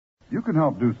You can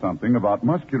help do something about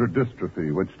muscular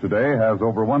dystrophy, which today has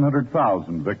over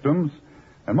 100,000 victims,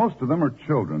 and most of them are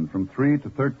children from 3 to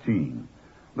 13.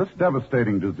 This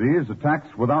devastating disease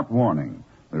attacks without warning.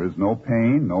 There is no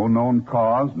pain, no known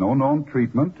cause, no known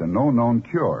treatment, and no known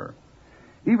cure.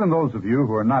 Even those of you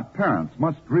who are not parents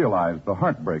must realize the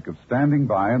heartbreak of standing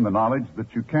by in the knowledge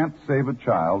that you can't save a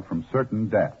child from certain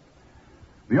death.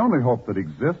 The only hope that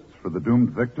exists for the doomed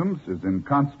victims is in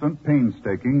constant,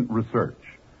 painstaking research.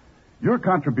 Your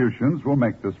contributions will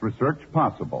make this research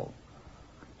possible.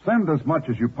 Send as much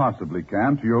as you possibly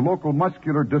can to your local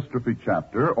Muscular Dystrophy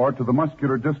chapter or to the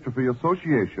Muscular Dystrophy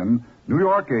Association, New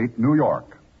York 8, New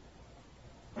York.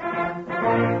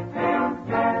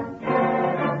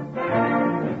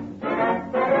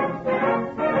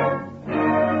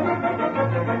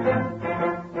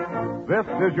 This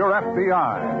is your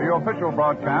FBI, the official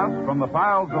broadcast from the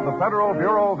files of the Federal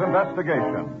Bureau of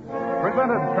Investigation.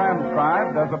 Presented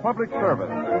transcribed as a public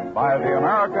service by the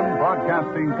American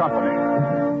Broadcasting Company.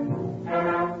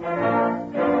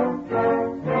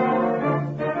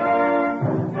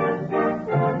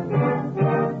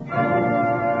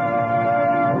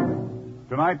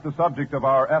 Tonight, the subject of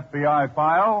our FBI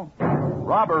file,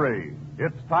 robbery.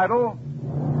 Its title,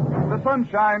 The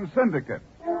Sunshine Syndicate.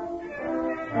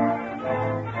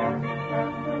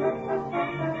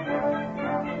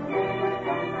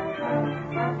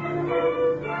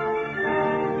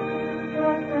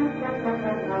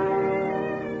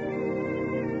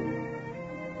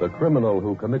 The criminal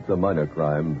who commits a minor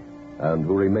crime and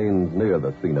who remains near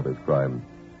the scene of his crime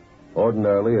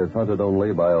ordinarily is hunted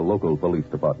only by a local police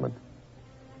department.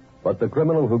 But the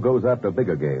criminal who goes after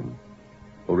bigger game,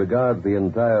 who regards the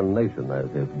entire nation as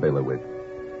his bailiwick,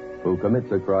 who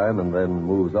commits a crime and then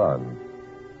moves on,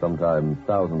 sometimes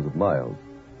thousands of miles,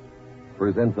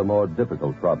 presents a more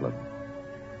difficult problem.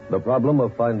 The problem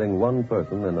of finding one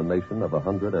person in a nation of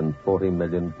 140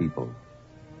 million people.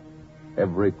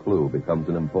 Every clue becomes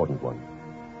an important one.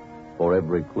 For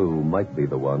every clue might be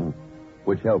the one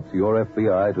which helps your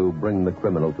FBI to bring the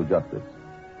criminal to justice.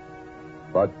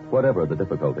 But whatever the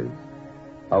difficulties,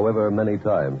 however many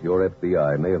times your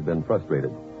FBI may have been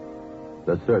frustrated,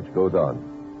 the search goes on.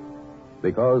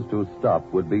 Because to stop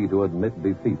would be to admit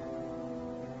defeat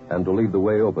and to leave the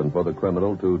way open for the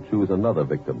criminal to choose another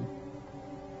victim.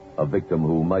 A victim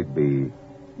who might be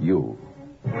you.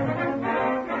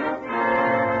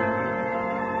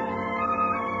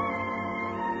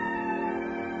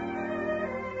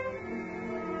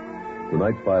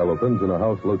 Tonight's file opens in a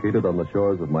house located on the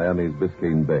shores of Miami's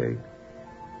Biscayne Bay.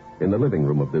 In the living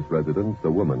room of this residence, a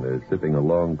woman is sipping a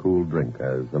long, cool drink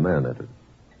as a man enters.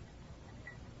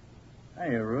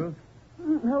 Hey, Ruth.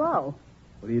 Hello.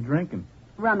 What are you drinking?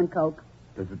 Rum and Coke.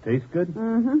 Does it taste good?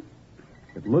 Mm-hmm.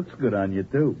 It looks good on you,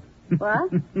 too.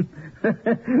 What?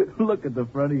 Look at the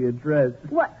front of your dress.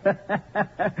 What?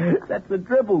 That's a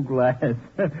dribble glass.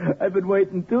 I've been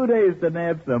waiting 2 days to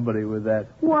nab somebody with that.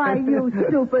 Why, you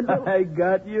stupid little... I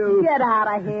got you. Get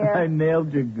out of here. I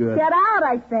nailed you good. Get out,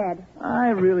 I said.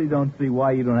 I really don't see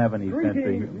why you don't have any sense.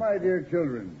 Greetings, my dear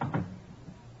children.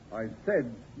 I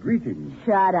said greetings.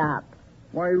 Shut up.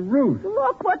 Why, Ruth.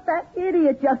 Look what that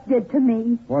idiot just did to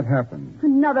me. What happened?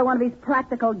 Another one of these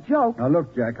practical jokes. Now,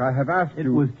 look, Jack, I have asked It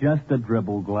you... was just a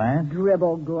dribble glass.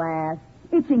 Dribble glass,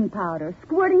 itching powder,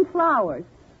 squirting flowers.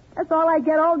 That's all I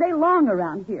get all day long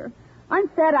around here. I'm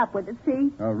fed up with it,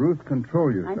 see? Now, Ruth, control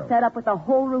yourself. I'm fed up with the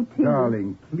whole routine.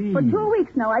 Darling, please. For 2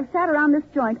 weeks now, I've sat around this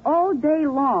joint all day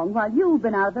long while you've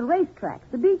been out at the racetracks,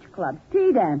 the beach clubs,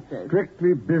 tea dances.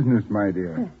 Strictly business, my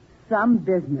dear. Some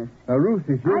business. Now, Ruth,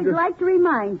 if you'll I'd just... like to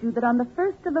remind you that on the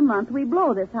 1st of the month, we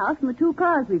blow this house and the 2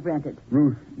 cars we've rented.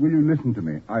 Ruth, will you listen to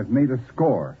me? I've made a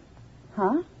score.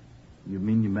 Huh? You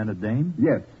mean you met a dame?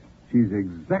 Yes. She's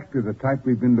exactly the type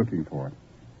we've been looking for.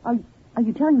 Are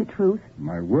you telling the truth?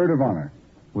 My word of honor.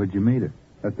 Where'd you meet her?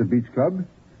 At the beach club.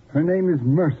 Her name is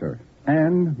Mercer.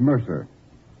 Ann Mercer.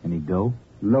 Any dough?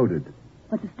 Loaded.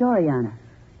 What's the story on her?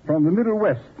 From the Middle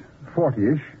West.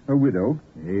 40-ish. A widow.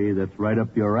 Hey, that's right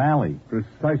up your alley.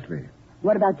 Precisely.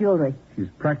 What about jewelry? She's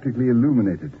practically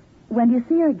illuminated. When do you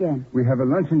see her again? We have a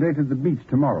luncheon date at the beach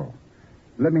tomorrow.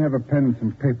 Let me have a pen and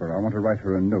some paper. I want to write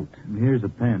her a note. Here's a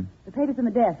pen. The paper's in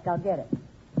the desk. I'll get it.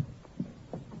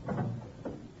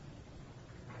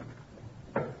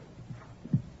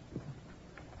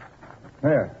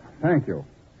 There. Thank you.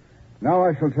 Now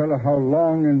I shall tell her how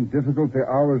long and difficult the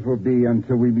hours will be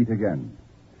until we meet again.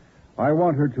 I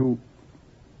want her to...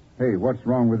 Hey, what's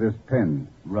wrong with this pen?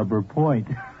 Rubber point.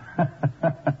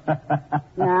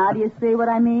 Now, do you see what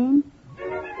I mean?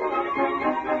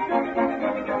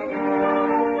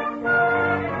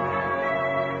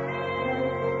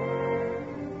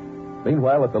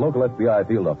 Meanwhile, at the local FBI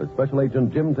field office, Special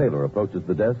Agent Jim Taylor approaches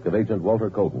the desk of Agent Walter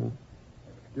Colton.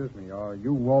 Excuse me, are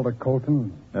you Walter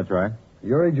Colton? That's right.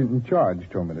 Your agent in charge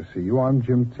told me to see you. I'm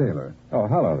Jim Taylor. Oh,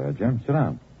 hello there, Jim. Sit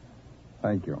down.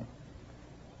 Thank you.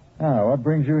 Now, what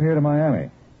brings you here to Miami?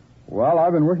 Well,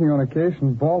 I've been working on a case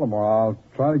in Baltimore. I'll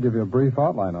try to give you a brief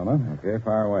outline on it. Okay,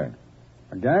 fire away.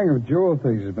 A gang of jewel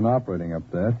thieves has been operating up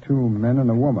there, 2 men and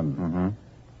a woman.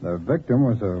 Mm-hmm. The victim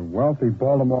was a wealthy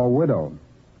Baltimore widow.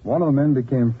 One of the men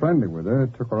became friendly with her,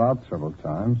 took her out several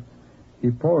times. He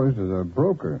posed as a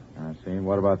broker. I see.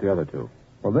 What about the other two?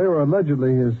 Well, they were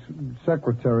allegedly his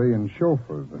secretary and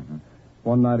chauffeur.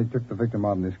 One night he took the victim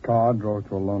out in his car, drove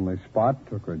to a lonely spot,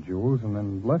 took her jewels, and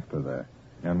then left her there.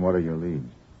 And what are your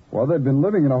leads? Well, they'd been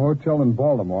living in a hotel in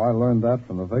Baltimore. I learned that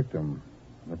from the victim.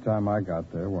 By the time I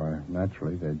got there, why,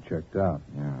 naturally, they'd checked out.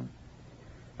 Yeah.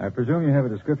 I presume you have a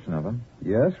description of them.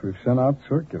 Yes, we've sent out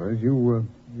circulars. You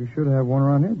should have one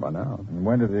around here by now. And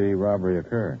when did the robbery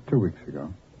occur? 2 weeks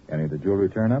ago. Any of the jewelry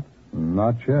turn up?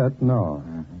 Not yet, no.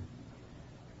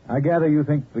 I gather you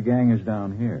think the gang is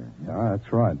down here. Yeah,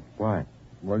 that's right. Why?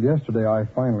 Well, yesterday I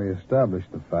finally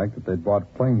established the fact that they'd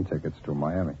bought plane tickets to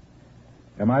Miami.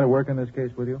 Am I to work in this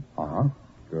case with you? Uh-huh.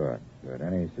 Good.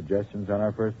 Any suggestions on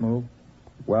our first move?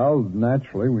 Well,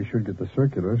 naturally, we should get the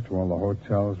circulars to all the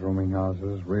hotels, rooming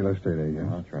houses, real estate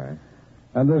agents. That's right.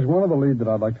 And there's one other lead that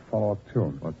I'd like to follow up,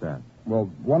 too. What's that? Well,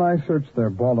 when I searched their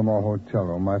Baltimore hotel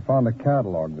room, I found a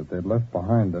catalog that they'd left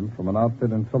behind them from an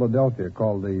outfit in Philadelphia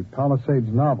called the Palisades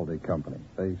Novelty Company.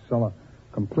 They sell a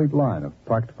complete line of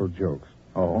practical jokes.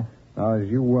 Oh? Now, as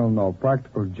you well know,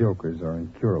 practical jokers are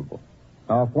incurable.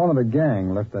 Now, if one of the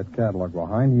gang left that catalog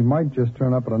behind, he might just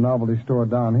turn up at a novelty store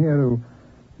down here to,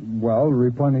 well,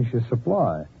 replenish his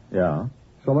supply. Yeah?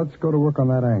 So let's go to work on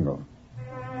that angle.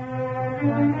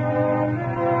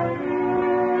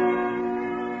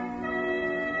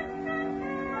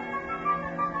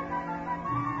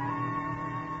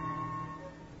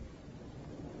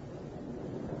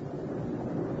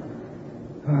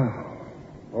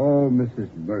 Oh, Mrs.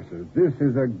 Mercer, this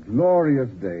is a glorious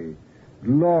day.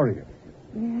 Glorious.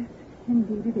 Yes,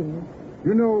 indeed it is.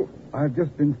 You know, I've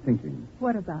just been thinking,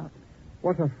 What about?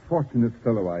 what a fortunate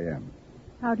fellow I am.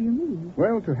 How do you mean?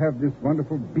 Well, to have this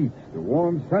wonderful beach, the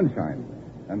warm sunshine,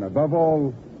 and above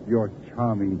all, your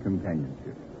charming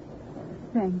companionship.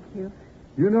 Thank you.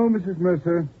 You know, Mrs.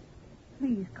 Mercer,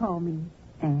 Please call me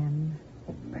Anne.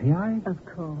 may I? Of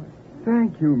course.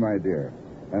 Thank you, my dear.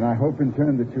 And I hope in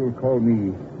turn that you'll call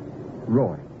me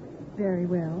Roy. Very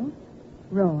well.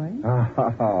 Roy?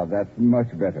 Ah, that's much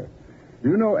better.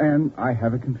 You know, Anne, I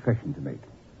have a confession to make.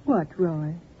 What,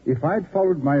 Roy? If I'd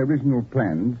followed my original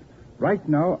plans, right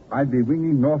now I'd be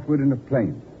winging northward in a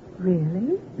plane.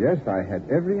 Really? Yes, I had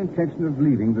every intention of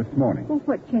leaving this morning. Well,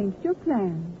 what changed your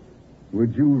plans?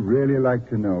 Would you really like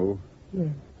to know? Yes.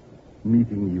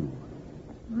 Meeting you.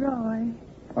 Roy.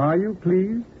 Are you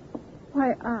pleased?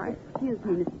 Why, Excuse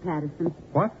me, Mr. Patterson.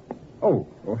 What? Oh,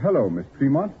 hello, Miss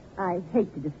Tremont. I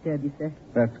hate to disturb you, sir.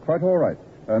 That's quite all right.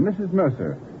 Mrs.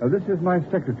 Mercer, this is my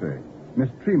secretary, Miss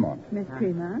Tremont. Miss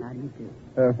Tremont? How do you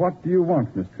do? What do you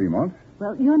want, Miss Tremont?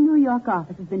 Well, your New York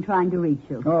office has been trying to reach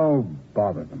you. Oh,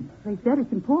 bother them. They said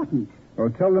it's important. Oh,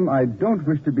 tell them I don't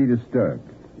wish to be disturbed.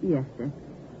 Yes, sir.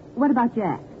 What about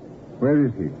Jack? Where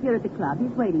is he? Here at the club.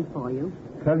 He's waiting for you.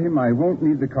 Tell him I won't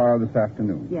need the car this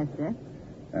afternoon. Yes, sir.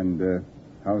 And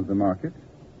how's the market?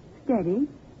 Steady.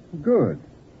 Good.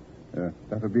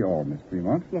 That'll be all, Miss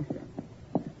Tremont. Yes, sir.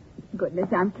 Goodness,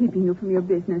 I'm keeping you from your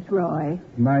business, Roy.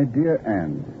 My dear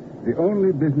Anne, the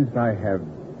only business I have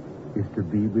is to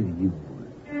be with you.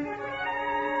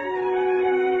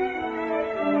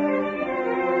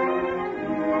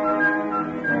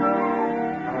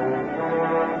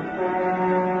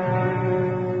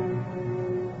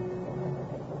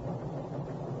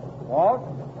 Walt?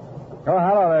 Oh,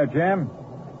 hello there, Jim.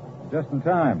 Just in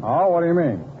time. Oh, what do you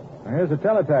mean? Now, here's a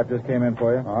teletype just came in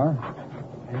for you.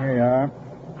 Huh? Here you are.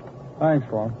 Thanks,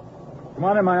 Walt. Come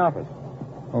on in my office.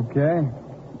 Okay.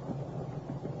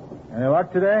 Any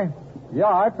luck today? Yeah,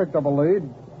 I picked up a lead.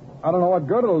 I don't know what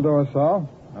good it'll do us, all.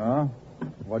 Oh?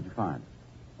 What'd you find?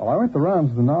 Well, I went the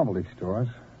rounds of the novelty stores.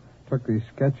 Took these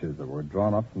sketches that were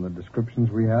drawn up from the descriptions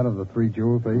we had of the 3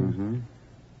 jewel thieves. Mm-hmm.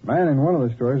 Man in one of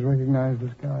the stores recognized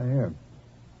this guy here.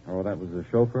 Oh, that was the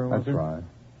chauffeur, was That's it? right.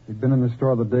 He'd been in the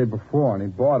store the day before, and he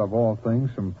bought, of all things,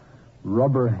 some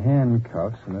rubber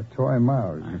handcuffs and a toy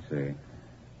mouse. I see.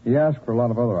 He asked for a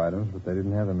lot of other items, but they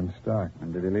didn't have them in stock.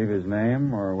 And did he leave his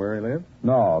name or where he lived?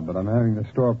 No, but I'm having the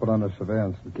store put under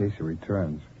surveillance in case he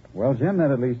returns. Well, Jim,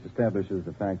 that at least establishes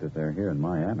the fact that they're here in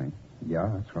Miami. Yeah,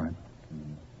 that's right.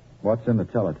 What's in the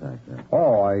teletype there?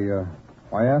 Oh, I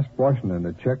I asked Washington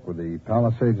to check with the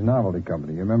Palisades Novelty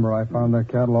Company. You remember I found their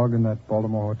catalog in that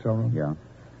Baltimore hotel room? Yeah.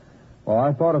 Well,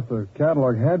 I thought if the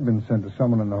catalog had been sent to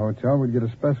someone in the hotel, we'd get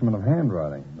a specimen of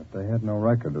handwriting, but they had no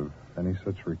record of any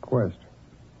such request.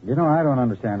 You know, I don't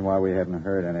understand why we haven't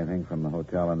heard anything from the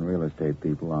hotel and real estate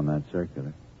people on that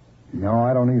circular. No,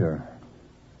 I don't either.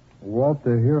 Walt,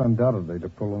 they're here undoubtedly to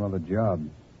pull another job.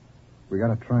 We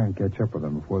got to try and catch up with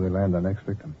them before they land our next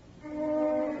victim.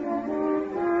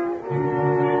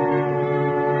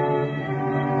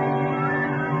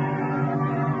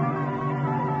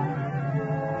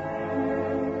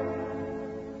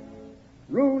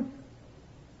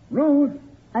 Ruth!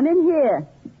 I'm in here.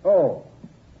 Oh,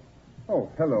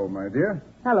 hello, my dear.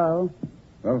 Hello.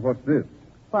 Well, what's this?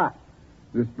 What?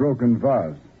 This broken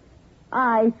vase.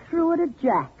 I threw it at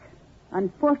Jack.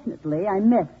 Unfortunately, I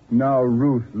missed. Now,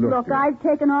 Ruth, Look, here. I've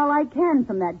taken all I can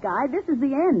from that guy. This is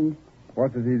the end.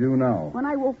 What does he do now? When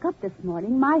I woke up this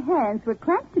morning, my hands were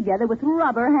clamped together with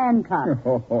rubber handcuffs.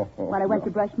 When I went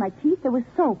to brush my teeth, there was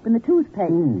soap in the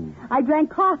toothpaste. Ooh. I drank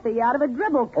coffee out of a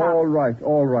dribble cup. All right.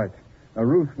 Now,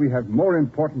 Ruth, we have more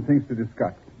important things to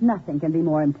discuss. Nothing can be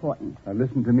more important. Now,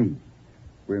 listen to me.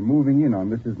 We're moving in on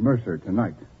Mrs. Mercer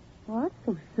tonight. What?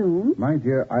 So soon? My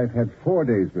dear, I've had 4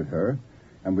 days with her,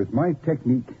 and with my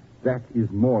technique, that is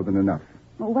more than enough.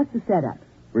 Well, what's the setup?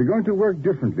 We're going to work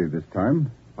differently this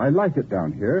time. I like it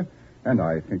down here, and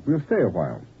I think we'll stay a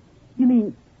while. You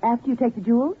mean after you take the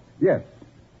jewels? Yes.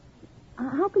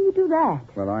 How can you do that?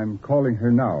 Well, I'm calling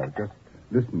her now. Just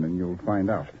listen, and you'll find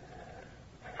out.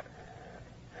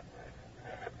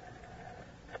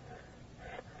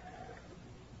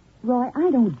 Roy, I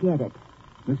don't get it.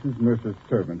 Mrs. Mercer's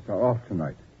servants are off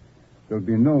tonight. There'll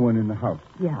be no one in the house.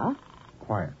 Yeah?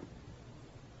 Quiet.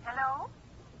 Hello?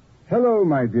 Hello,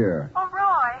 my dear. Oh,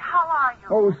 Roy, how are you?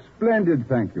 Oh, splendid,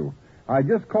 thank you. I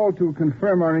just called to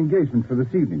confirm our engagement for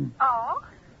this evening. Oh?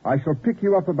 I shall pick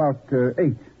you up about 8.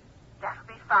 That'll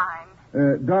be fine.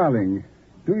 Darling,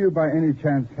 do you by any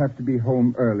chance have to be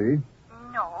home early?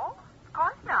 No, of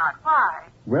course not. Why?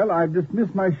 Well, I've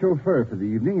dismissed my chauffeur for the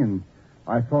evening, and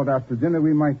I thought after dinner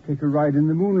we might take a ride in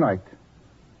the moonlight.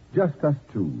 Just us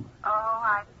two.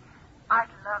 Oh, I'd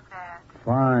love that.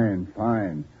 Fine.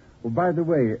 Well, by the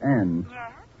way, Anne.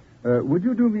 Yes? Would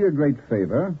you do me a great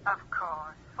favor? Of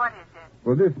course. What is it?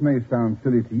 Well, this may sound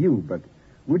silly to you, but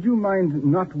would you mind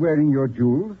not wearing your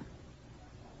jewels?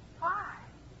 Why?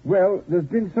 Well, there's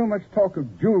been so much talk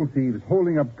of jewel thieves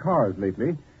holding up cars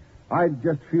lately. I'd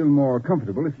just feel more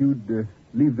comfortable if you'd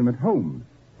leave them at home.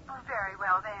 Oh, very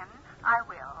well, then. I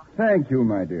will. Thank you,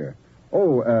 my dear.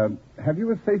 Oh, have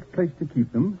you a safe place to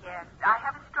keep them? Yes, I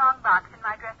have a strong box in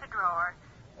my dresser drawer.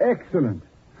 Excellent.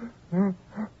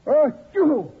 Oh,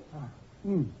 jewel!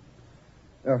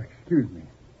 Excuse me.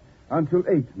 Until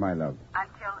 8, my love.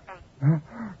 Until 8.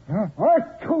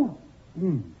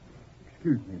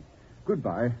 Excuse me.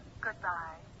 Goodbye.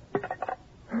 Goodbye.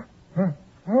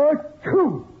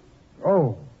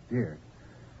 Oh, dear.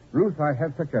 Ruth, I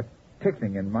have such a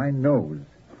tickling in my nose.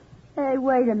 Hey,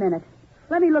 wait a minute.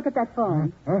 Let me look at that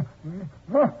phone.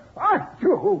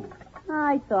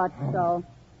 I thought so.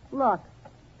 Look,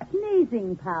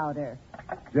 sneezing powder.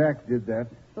 Jack did that.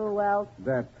 Who else?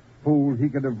 That fool. He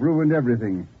could have ruined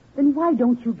everything. Then why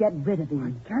don't you get rid of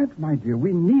him? I can't, my dear.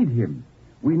 We need him.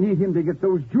 We need him to get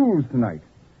those jewels tonight.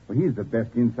 Well, he's the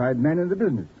best inside man in the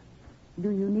business.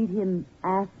 Do you need him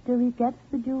after he gets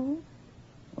the jewels?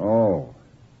 Oh,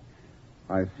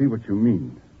 I see what you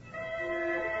mean.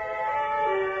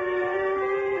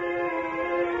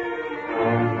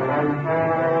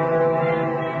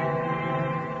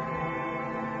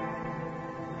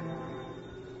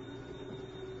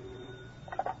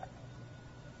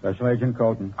 Special Agent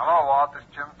Colton. Hello, Walt. This is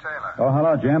Jim Taylor. Oh,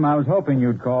 hello, Jim. I was hoping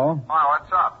you'd call. Why,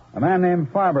 what's up? A man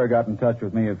named Farber got in touch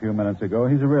with me a few minutes ago.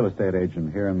 He's a real estate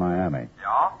agent here in Miami.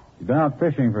 Yeah? He's been out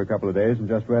fishing for a couple of days and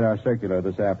just read our circular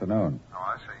this afternoon. Oh,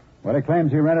 I see. Well, he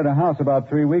claims he rented a house about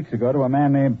 3 weeks ago to a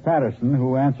man named Patterson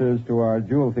who answers to our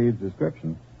jewel thief's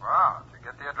description. Wow. Did you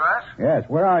get the address? Yes,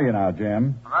 where are you now,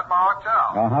 Jim? I'm at my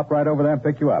hotel. I'll hop right over there and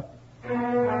pick you up.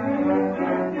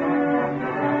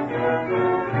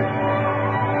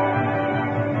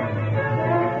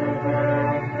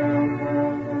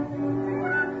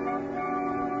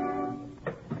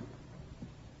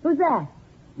 Who's that?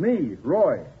 Me,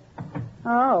 Roy.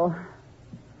 Oh,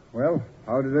 Well,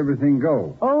 how did everything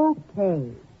go? okay.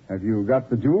 Have you got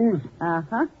the jewels?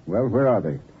 Uh-huh. Well, where are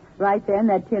they? Right there in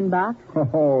that tin box.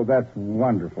 Oh, that's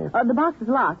wonderful. The box is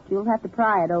locked. You'll have to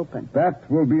pry it open. That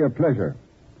will be a pleasure.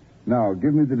 Now,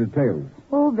 give me the details.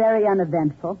 Oh, very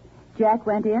uneventful. Jack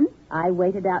went in. I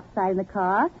waited outside in the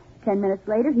car. 10 minutes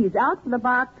later, he's out with the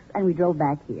box, and we drove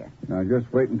back here. Now,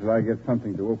 just wait until I get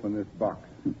something to open this box.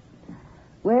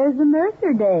 Where's the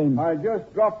Mercer dame? I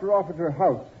just dropped her off at her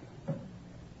house.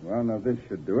 Well, now, this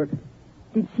should do it.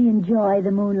 Did she enjoy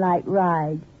the moonlight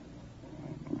ride?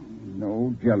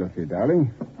 No jealousy,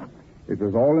 darling. It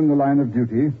was all in the line of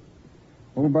duty.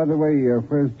 Oh, by the way,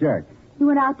 where's Jack? He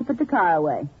went out to put the car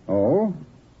away. Oh?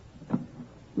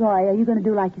 Roy, are you going to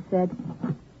do like you said?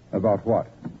 About what?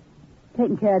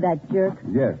 Taking care of that jerk?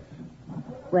 Yes.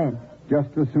 When? Just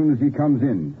as soon as he comes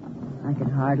in. I can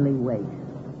hardly wait.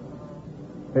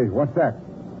 Hey, what's that?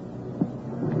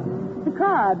 The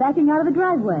car backing out of the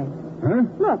driveway. Huh?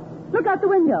 Look out the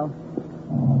window.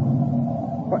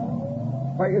 What?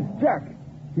 Why, it's Jack.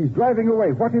 He's driving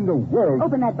away. What in the world?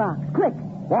 Open that box, quick.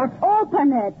 What?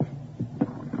 Open it.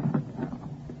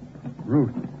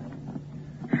 Ruth,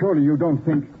 surely you don't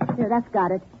think... Here, that's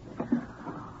got it.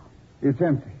 It's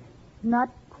empty. Not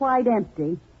quite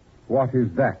empty. What is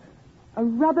that? A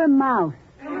rubber mouse.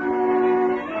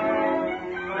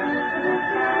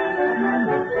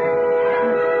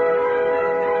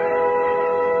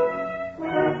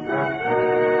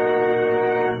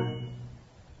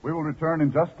 We will return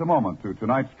in just a moment to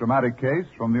tonight's dramatic case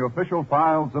from the official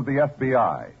files of the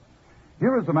FBI.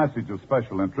 Here is a message of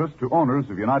special interest to owners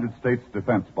of United States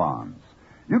defense bonds.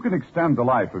 You can extend the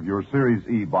life of your Series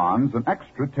E bonds an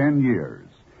extra 10 years.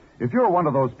 If you're one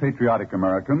of those patriotic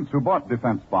Americans who bought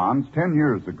defense bonds 10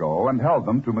 years ago and held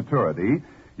them to maturity,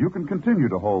 you can continue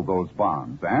to hold those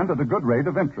bonds, and at a good rate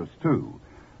of interest, too.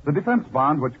 The defense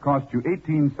bond, which cost you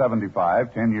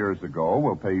 $18.75 10 years ago,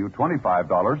 will pay you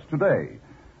 $25 today.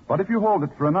 But if you hold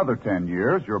it for another 10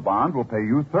 years, your bond will pay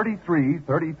you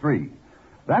 $33.33.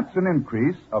 That's an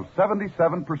increase of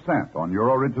 77% on your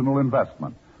original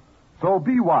investment. So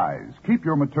be wise. Keep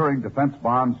your maturing defense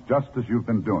bonds just as you've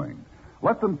been doing.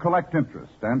 Let them collect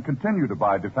interest and continue to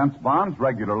buy defense bonds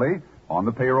regularly on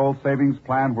the payroll savings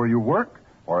plan where you work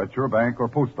or at your bank or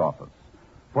post office.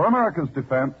 For America's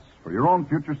defense, for your own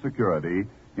future security,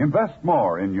 invest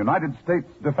more in United States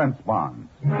defense bonds.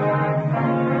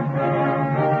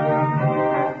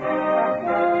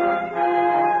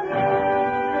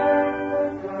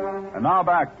 And now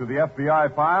back to the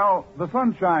FBI file, the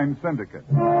Sunshine Syndicate.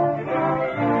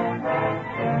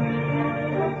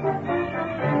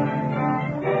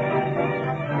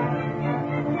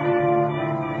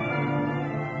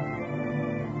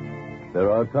 There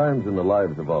are times in the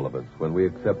lives of all of us when we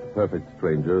accept perfect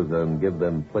strangers and give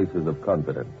them places of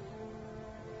confidence.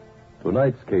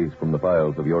 Tonight's case from the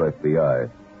files of your FBI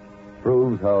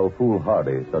proves how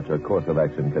foolhardy such a course of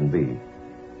action can be.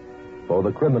 For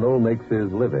the criminal makes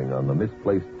his living on the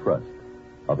misplaced trust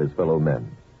of his fellow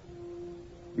men.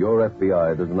 Your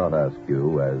FBI does not ask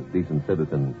you, as decent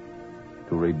citizens,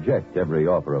 to reject every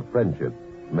offer of friendship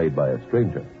made by a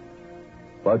stranger.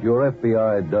 But your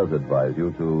FBI does advise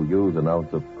you to use an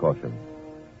ounce of caution,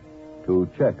 to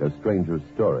check a stranger's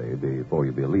story before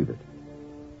you believe it.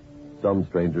 Some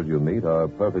strangers you meet are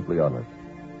perfectly honest,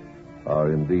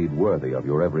 are indeed worthy of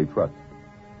your every trust.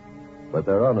 But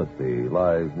their honesty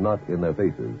lies not in their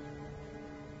faces,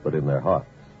 but in their hearts.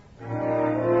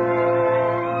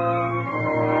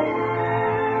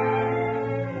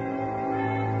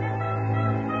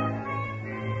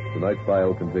 Tonight's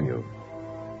file continues.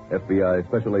 FBI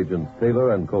Special Agents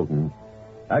Taylor and Colton,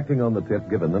 acting on the tip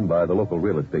given them by the local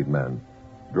real estate man,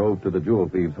 drove to the jewel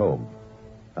thieves' home.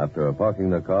 After parking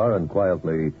their car and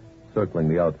quietly circling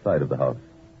the outside of the house,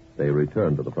 they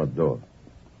returned to the front door.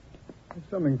 There's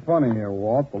something funny here,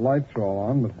 Walt. The lights are all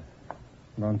on, but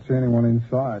I don't see anyone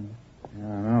inside. I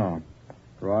don't know.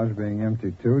 Garage being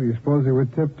empty, too. Do you suppose they were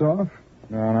tipped off?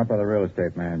 No, not by the real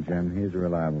estate man, Jim. He's a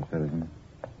reliable citizen.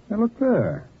 Hey, look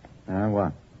there.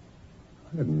 What?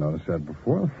 I didn't notice that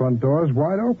before. The front door is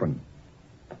wide open.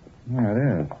 Yeah, it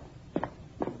is.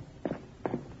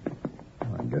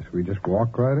 Well, I guess we just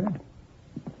walk right in.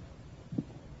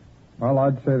 Well,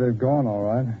 I'd say they've gone, all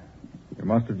right. You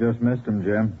must have just missed him,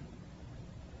 Jim.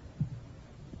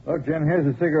 Look, Jim, here's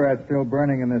a cigarette still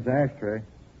burning in this ashtray.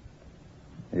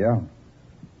 Yeah.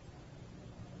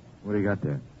 What do you got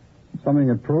there? Something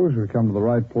that proves we've come to the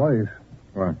right place.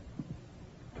 What?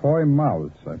 Toy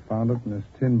mouse. I found it in this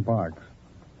tin box.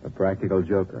 A practical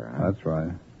joker, huh? That's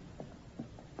right.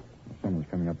 Someone's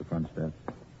coming up the front steps.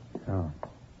 Yeah.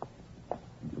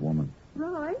 It's a woman.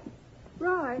 Roy?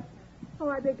 Oh,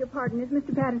 I beg your pardon. Is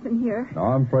Mr. Patterson here? No,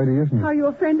 I'm afraid he isn't. Are you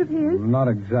a friend of his? Not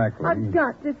exactly. I've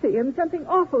got to see him. Something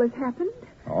awful has happened.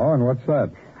 Oh, and what's that?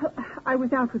 I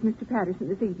was out with Mr. Patterson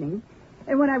this evening,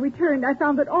 and when I returned, I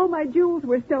found that all my jewels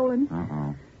were stolen.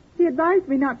 Uh-oh. He advised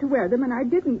me not to wear them, and I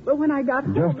didn't, but when I got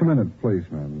home... Just a minute, please,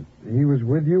 ma'am. He was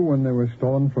with you when they were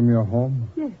stolen from your home?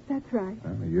 Yes, that's right.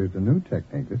 Well, he used a new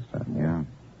technique this time. Yeah.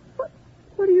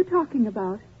 What are you talking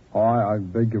about? Oh, I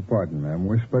beg your pardon, ma'am.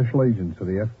 We're special agents of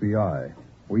the FBI.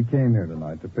 We came here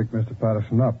tonight to pick Mr.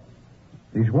 Patterson up.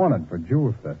 He's wanted for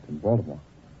jewel theft in Baltimore.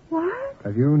 What?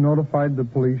 Have you notified the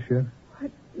police yet?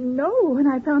 No, when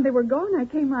I found they were gone, I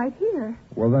came right here.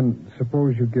 Well, then,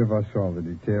 suppose you give us all the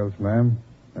details, ma'am,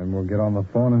 and we'll get on the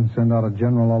phone and send out a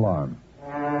general alarm.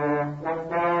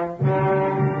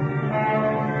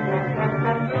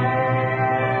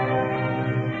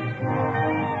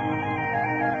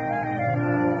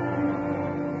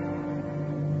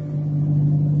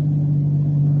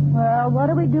 Well, what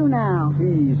do we do now?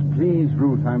 Please,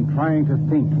 Ruth, I'm trying to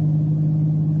think.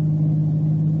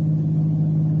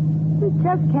 We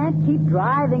just can't keep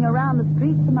driving around the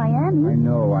streets of Miami.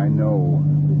 I know.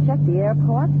 We checked the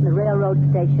airport and the railroad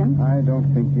station. I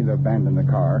don't think he'll abandon the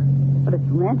car. But it's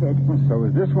rented. Well, so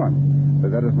is this one.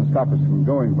 But that doesn't stop us from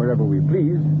going wherever we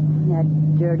please. That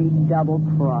dirty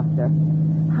double-crosser.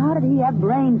 How did he have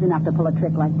brains enough to pull a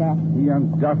trick like that? He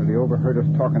undoubtedly overheard us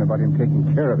talking about him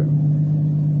taking care of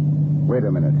him. Wait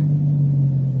a minute.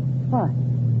 What?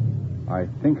 I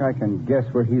think I can guess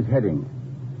where he's heading.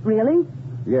 Really?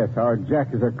 Yes, our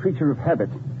Jack is a creature of habit.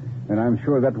 And I'm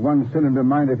sure that one-cylinder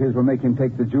mind of his will make him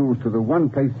take the jewels to the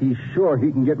one place he's sure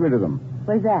he can get rid of them.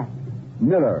 Where's that?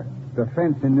 Miller, the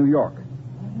fence in New York.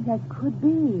 That could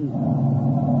be.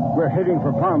 We're heading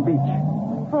for Palm Beach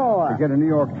For? to get a New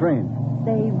York train.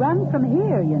 They run from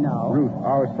here, you know. Ruth,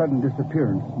 our sudden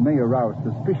disappearance may arouse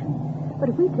suspicion. But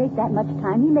if we take that much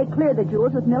time, he may clear the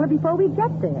jewels with Miller before we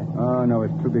get there. Oh, no,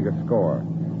 it's too big a score.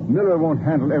 Miller won't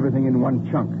handle everything in one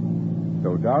chunk.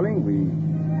 So, darling, we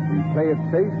play it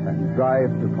safe and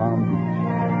drive to Palm Beach.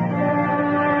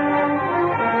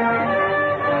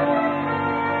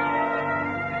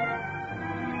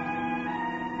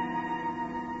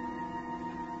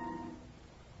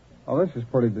 Oh, this is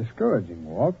pretty discouraging,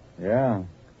 Walt. Yeah,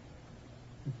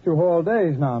 It's 2 whole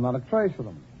days now, not a trace of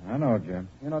them. I know, Jim.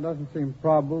 You know, it doesn't seem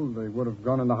probable they would have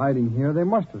gone into hiding here. They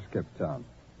must have skipped town.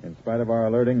 In spite of our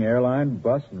alerting airline,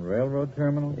 bus, and railroad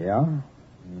terminals? Yeah?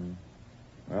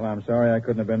 Well, I'm sorry I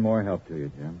couldn't have been more help to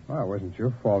you, Jim. Well, it wasn't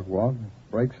your fault, Walt.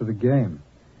 Breaks of the game.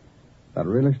 That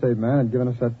real estate man had given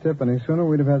us that tip, any sooner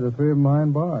we'd have had the 3 of them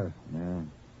behind bars. Yeah.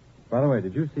 By the way,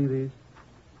 did you see these?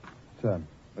 What's that?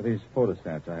 These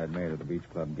photostats I had made of the Beach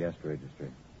Club guest registry.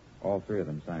 All 3 of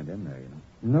them signed in there, you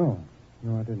know.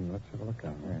 No, I didn't. Let's have a look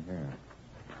at it. Here.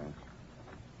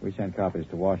 We sent copies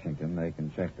to Washington. They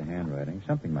can check the handwriting.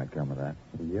 Something might come of that.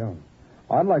 Yeah.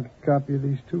 I'd like a copy of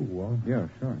these, too, Walt. Yeah,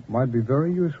 sure. Might be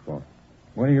very useful.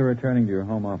 When are you returning to your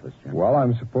home office, Jim? Well,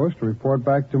 I'm supposed to report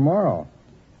back tomorrow.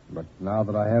 But now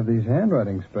that I have these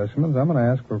handwriting specimens, I'm going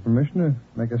to ask for permission to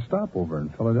make a stopover in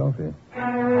Philadelphia.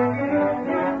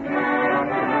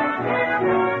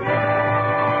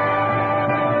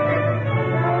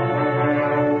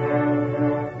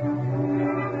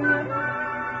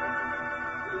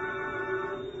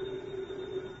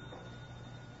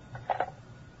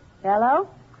 Hello?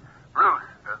 Ruth,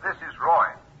 this is Roy.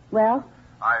 Well,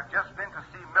 I've just been to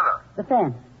see Miller. the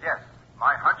fence. Yes,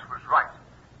 my hunch was right.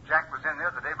 Jack was in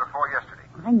there the day before yesterday.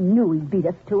 I knew he'd beat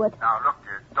us to it. Now, look,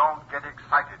 dear, don't get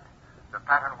excited. The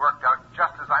pattern worked out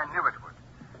just as I knew it would.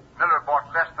 Miller bought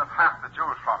less than half the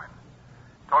jewels from him.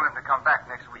 Told him to come back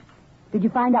next week. Did you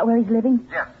find out where he's living?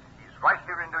 Yes, he's right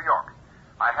here in New York.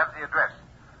 I have the address.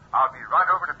 I'll be right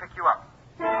over to pick you up.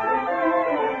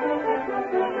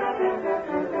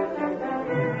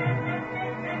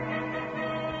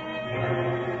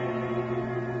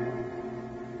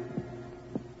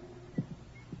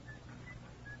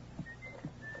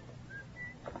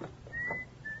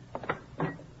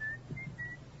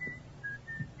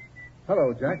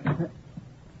 Hello, Jack.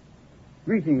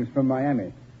 Greetings from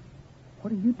Miami.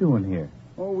 What are you doing here?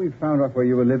 Oh, we found out where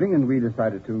you were living, and we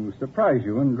decided to surprise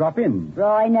you and drop in.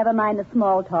 Roy, never mind the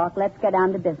small talk. Let's get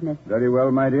down to business. Very well,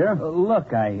 my dear.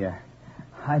 Look, I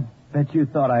bet you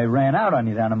thought I ran out on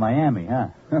you down in Miami, huh?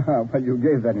 Well, you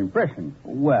gave that impression.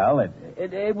 Well,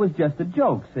 it was just a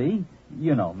joke, see?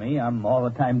 You know me. I'm all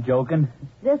the time joking.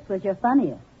 This was your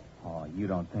funniest. Oh, you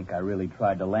don't think I really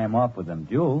tried to lam off with them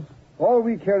jewels? All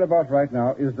we care about right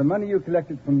now is the money you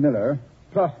collected from Miller,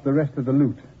 plus the rest of the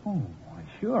loot. Oh, why,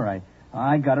 sure.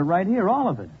 I got it right here, all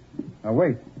of it. Now,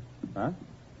 wait. Huh?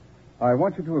 I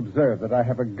want you to observe that I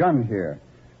have a gun here,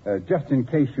 just in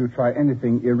case you try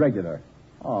anything irregular.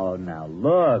 Oh, now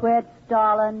look. Quit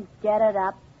stalling. Get it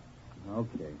up.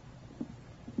 Okay.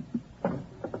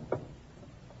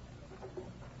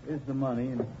 Here's the money,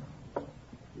 and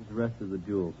here's the rest of the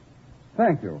jewels.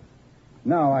 Thank you.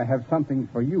 Now I have something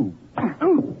for you.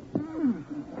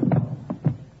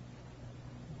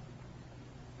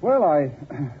 Well, I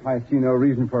see no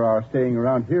reason for our staying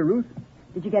around here, Ruth.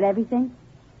 Did you get everything?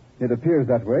 It appears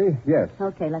that way, yes.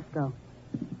 Okay, let's go.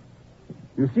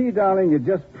 You see, darling, it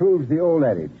just proves the old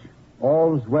adage.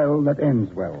 All's well that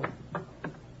ends well.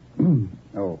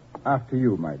 Oh, after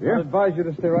you, my dear. I advise you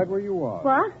to stay right where you are.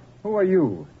 What? Who are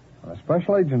you? A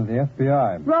special agent of the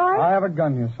FBI. Roy? I have a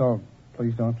gun here, so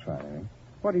please don't try anything.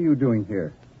 What are you doing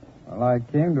here? Well, I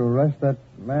came to arrest that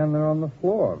man there on the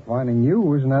floor. Finding you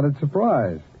was an added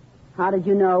surprise. How did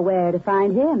you know where to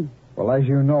find him? Well, as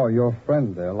you know, your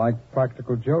friend there liked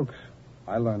practical jokes.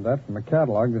 I learned that from a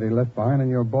catalog that he left behind in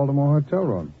your Baltimore hotel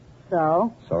room.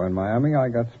 So? So in Miami, I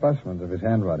got specimens of his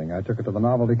handwriting. I took it to the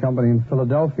novelty company in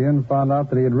Philadelphia and found out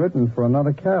that he had written for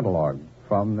another catalog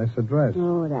from this address.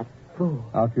 Oh, that fool.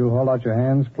 Now, if you'll hold out your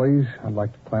hands, please. I'd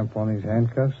like to clamp on these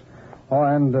handcuffs. Oh,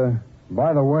 and,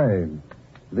 by the way,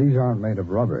 these aren't made of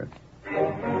rubber.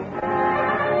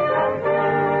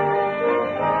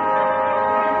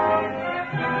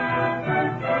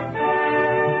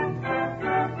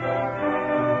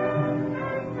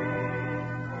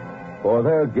 For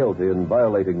their guilt in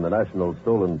violating the National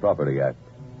Stolen Property Act,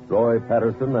 Roy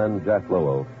Patterson and Jack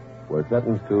Lowell were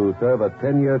sentenced to serve a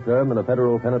 10-year term in a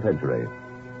federal penitentiary.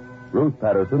 Ruth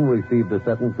Patterson received a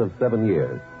sentence of 7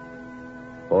 years.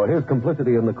 For his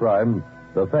complicity in the crime,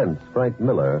 the fence, Frank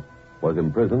Miller, was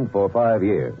imprisoned for 5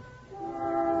 years.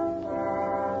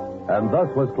 And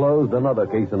thus was closed another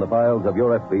case in the files of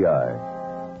your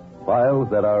FBI. Files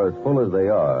that are as full as they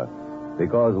are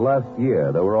because last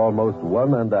year there were almost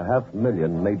 1.5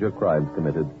 million major crimes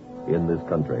committed in this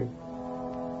country.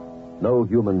 No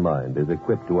human mind is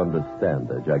equipped to understand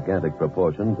the gigantic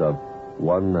proportions of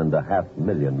 1.5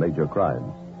 million major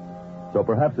crimes. So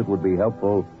perhaps it would be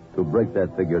helpful to break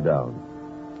that figure down.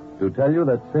 To tell you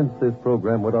that since this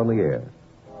program went on the air,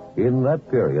 in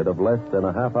that period of less than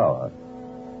a half hour,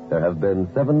 there have been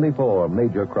 74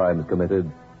 major crimes committed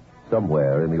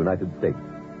somewhere in the United States.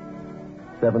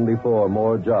 74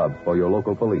 more jobs for your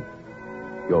local police,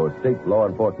 your state law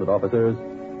enforcement officers,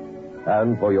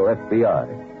 and for your FBI.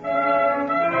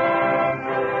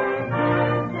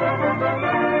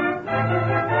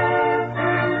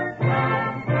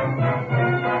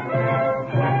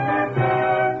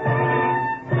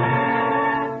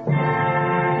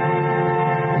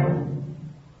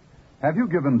 Have you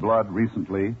given blood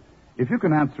recently? If you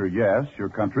can answer yes, your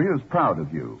country is proud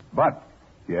of you. But,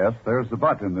 yes, there's a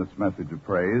but in this message of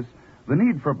praise. The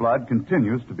need for blood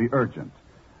continues to be urgent.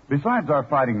 Besides our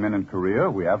fighting men in Korea,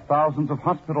 we have thousands of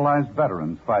hospitalized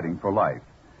veterans fighting for life.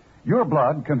 Your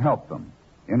blood can help them.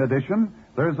 In addition,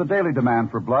 there's a daily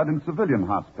demand for blood in civilian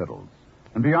hospitals.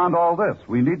 And beyond all this,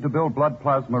 we need to build blood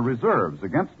plasma reserves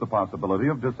against the possibility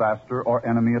of disaster or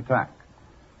enemy attack.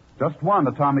 Just one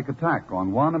atomic attack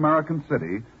on one American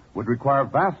city would require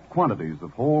vast quantities of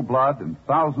whole blood and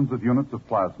thousands of units of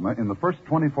plasma in the first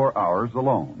 24 hours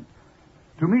alone.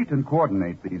 To meet and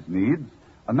coordinate these needs,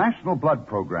 a national blood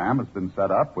program has been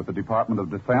set up with the Department of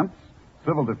Defense,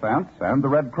 Civil Defense, and the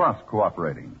Red Cross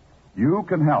cooperating. You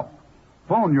can help.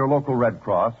 Phone your local Red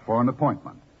Cross for an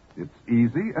appointment. It's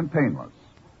easy and painless.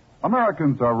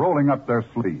 Americans are rolling up their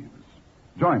sleeves.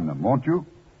 Join them, won't you?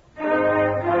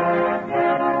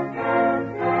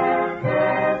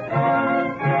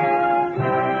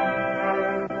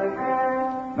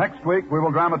 Next week, we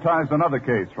will dramatize another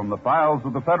case from the files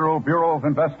of the Federal Bureau of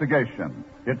Investigation.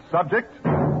 Its subject,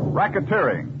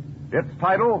 racketeering. Its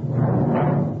title,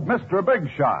 Mr. Big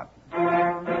Shot.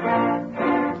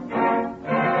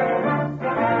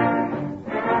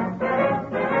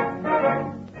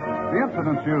 The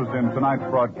incidents used in tonight's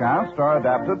broadcast are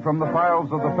adapted from the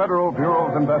files of the Federal Bureau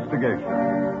of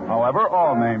Investigation. However,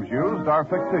 all names used are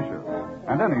fictitious,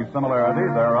 and any similarity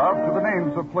thereof to the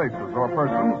names of places or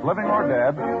persons, living or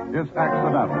dead, is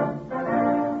accidental.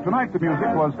 Tonight, the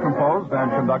music was composed and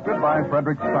conducted by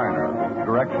Frederick Steiner.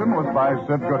 Direction was by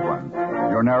Sid Goodwin.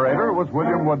 Your narrator was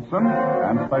William Woodson,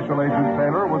 and Special Agent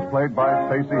Taylor was played by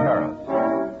Stacey Harris.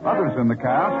 Others in the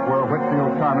cast were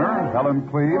Whitfield Connor, Helen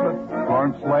Cleve,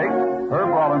 Florence Lake, Herb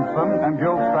Rawlinson, and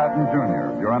Gil Stratton,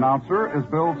 Jr. Your announcer is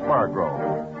Bill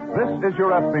Spargrove. This Is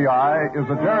Your FBI is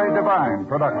a Jerry Devine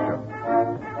production.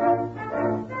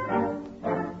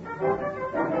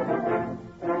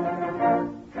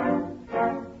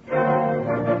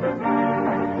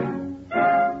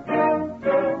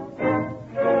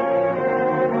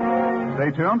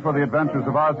 Stay tuned for the adventures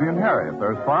of Ozzie and Harriet.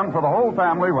 There's fun for the whole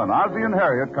family when Ozzie and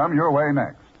Harriet come your way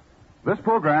next. This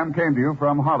program came to you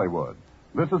from Hollywood.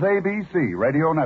 This is ABC Radio Network.